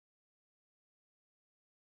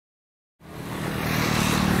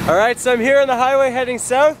Alright, so I'm here on the highway heading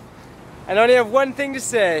south, and I only have one thing to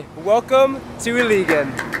say. Welcome to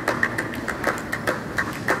Iligan.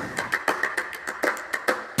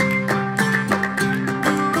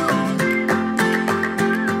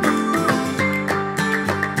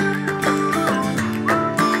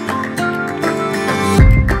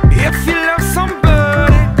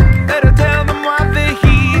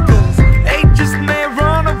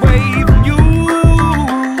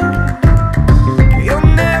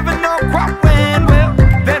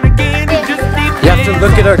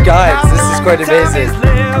 Look at our guides, this is quite amazing.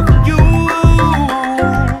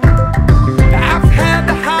 I've had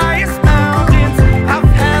the highest mountains, I've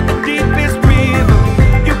had the deepest river.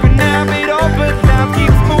 You can have it all, but now keep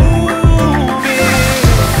moving.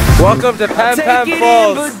 Welcome to Pam Pam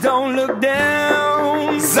Falls. But don't look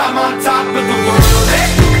down. 'Cause I'm on top of the world, eh?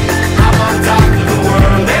 I'm on top of the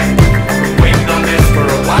world, eh? Waiting on this for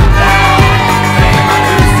a while.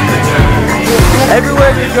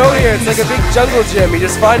 Everywhere you go here, it's like a big jungle gym. You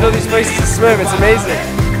just find all these places to swim. It's amazing.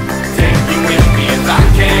 Take you with me if I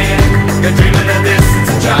can. Been dreaming of this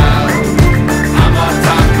since a child. I'm on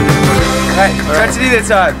top of the world. Alright, tartanilla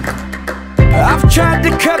time. I've tried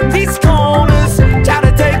to cut these corners, try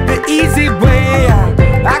to take the easy way out.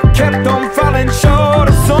 I kept on falling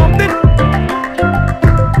short of something.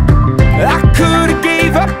 I could have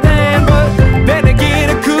gave up then, but then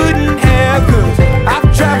again I couldn't have. 'Cause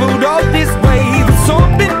I've traveled all this way.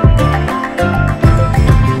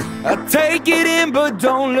 Take it in, but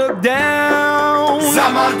don't look down. 'Cause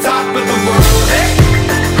I'm on top of the world, eh?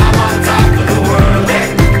 I'm on top of the world,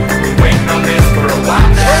 eh? Waiting on this for a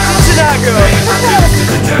while now.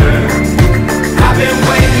 I've been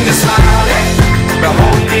waiting to smile, eh? Been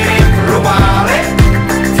holding it in for a while, eh?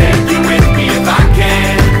 Take you with me if I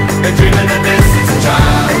can. Been dreaming of this since a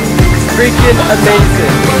child. It's freaking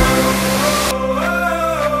amazing.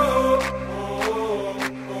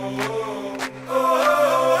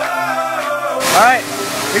 Alright,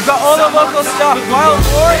 we've got all the local stuff. Wild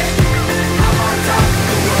boar,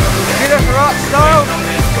 Peter rock style,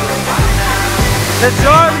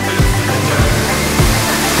 lechon,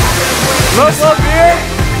 local beer,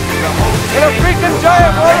 and a freaking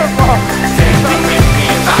giant waterfall.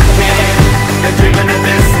 Been dreaming of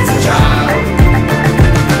this since a child.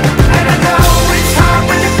 And I know it's hard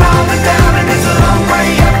when you're falling down, and it's a long way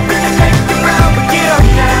up, and you make the ground, but get up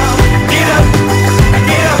now, get up,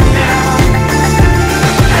 get up now.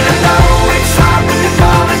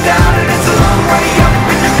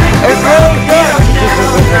 It's really good.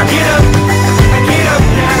 Get up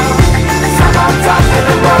now. I'm on top of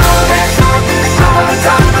the world. I'm on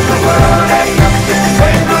top of the world.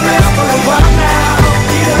 Waiting for this for a while now.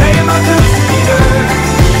 Paying my dues to be heard.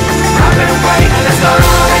 I've been waiting to start.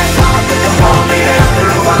 Hold me there for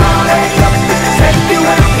a while. Take you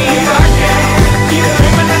with me if I can. Keep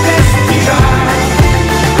dreaming of this desire.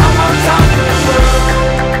 I'm on top of the world.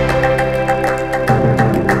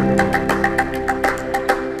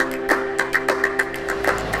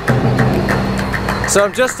 So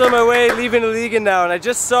I'm just on my way leaving Iligan now, and I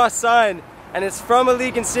just saw a sign and it's from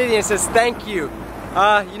Iligan City and it says thank you.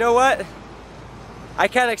 You know what? I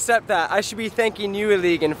can't accept that. I should be thanking you,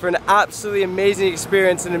 Iligan, for an absolutely amazing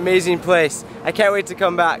experience, an amazing place. I can't wait to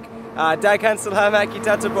come back. Daghan salamat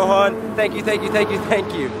kita sa pohon. Thank you, thank you, thank you,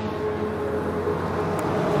 thank you.